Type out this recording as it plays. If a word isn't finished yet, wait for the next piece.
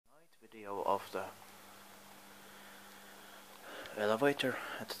video of the elevator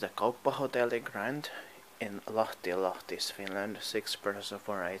at the Kauppahotelli Grand in Lahti, Lahtis, Finland. 6 persons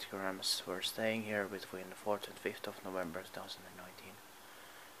for 8 grams. We're staying here between the 4th and 5th of November 2019.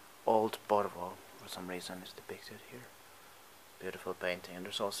 Old Porvo, for some reason, is depicted here. Beautiful painting, and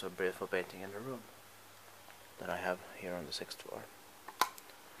there's also a beautiful painting in the room that I have here on the 6th floor.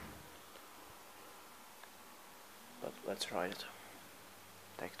 But let's ride it.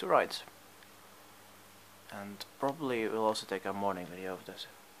 Take 2 rides. And probably we'll also take a morning video of this.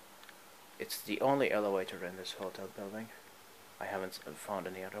 It's the only elevator in this hotel building. I haven't found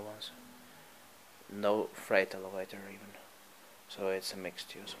any other ones. No freight elevator even. So it's a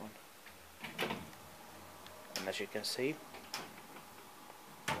mixed use one. And as you can see,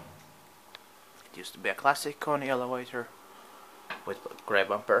 it used to be a classic KONE elevator with grey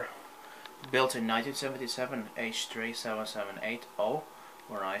bumper. Built in 1977, H37780,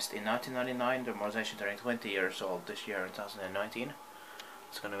 modernized in 1999, the modernization turning 20 years old this year in 2019.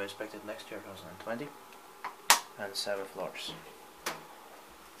 It's going to be inspected next year, 2020, and 7 floors.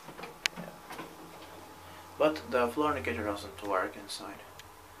 Yeah. But the floor indicator doesn't work inside.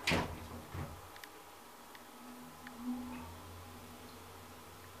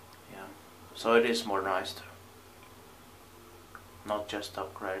 Yeah, so it is modernized, not just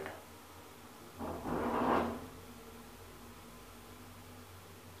upgrade.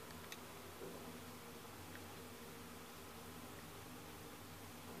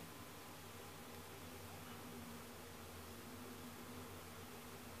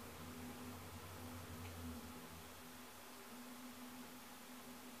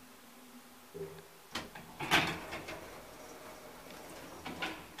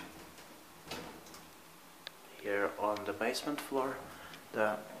 Here on the basement floor,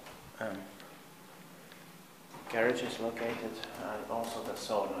 the garage is located, and also the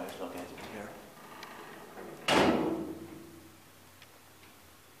sauna is located here.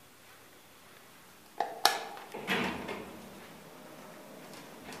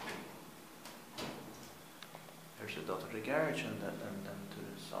 There's a door to the garage and then to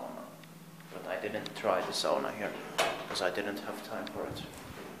the sauna. But I didn't try the sauna here because I didn't have time for it.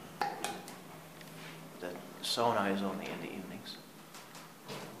 The sauna is only in the evenings.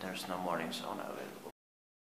 There's no morning sauna available.